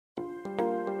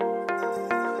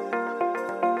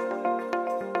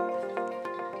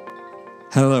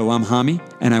Hello, I'm Hami,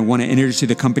 and I want to introduce you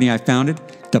to the company I founded,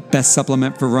 the best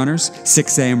supplement for runners,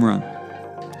 6 a.m. Run.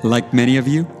 Like many of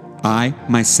you, I,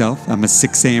 myself, am a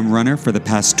 6 a.m. runner for the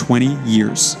past 20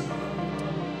 years.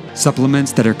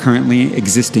 Supplements that are currently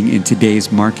existing in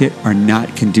today's market are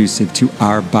not conducive to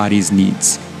our body's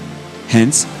needs.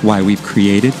 Hence, why we've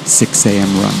created 6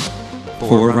 a.m. Run.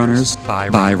 For runners,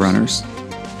 by runners.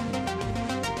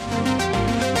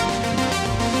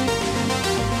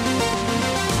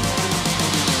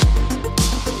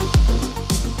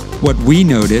 What we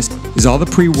noticed is all the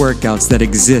pre-workouts that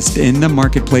exist in the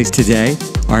marketplace today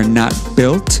are not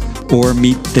built or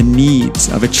meet the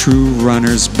needs of a true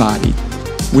runner's body,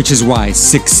 which is why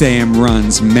 6 a.m.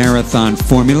 Run's marathon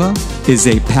formula is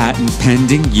a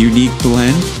patent-pending unique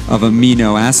blend of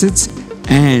amino acids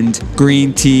and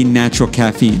green tea natural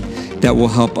caffeine that will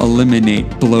help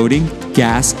eliminate bloating,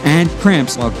 gas, and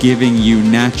cramps while giving you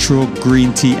natural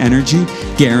green tea energy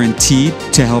guaranteed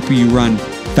to help you run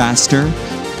faster,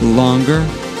 longer,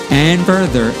 and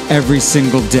further every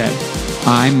single day.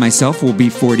 I myself will be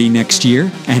 40 next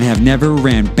year and have never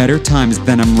ran better times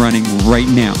than I'm running right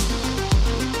now.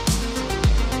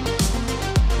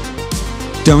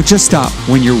 Don't just stop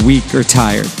when you're weak or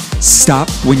tired. Stop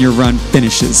when your run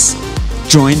finishes.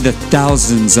 Join the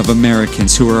thousands of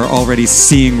Americans who are already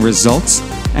seeing results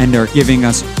and are giving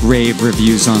us rave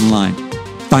reviews online.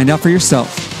 Find out for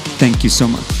yourself. Thank you so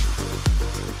much.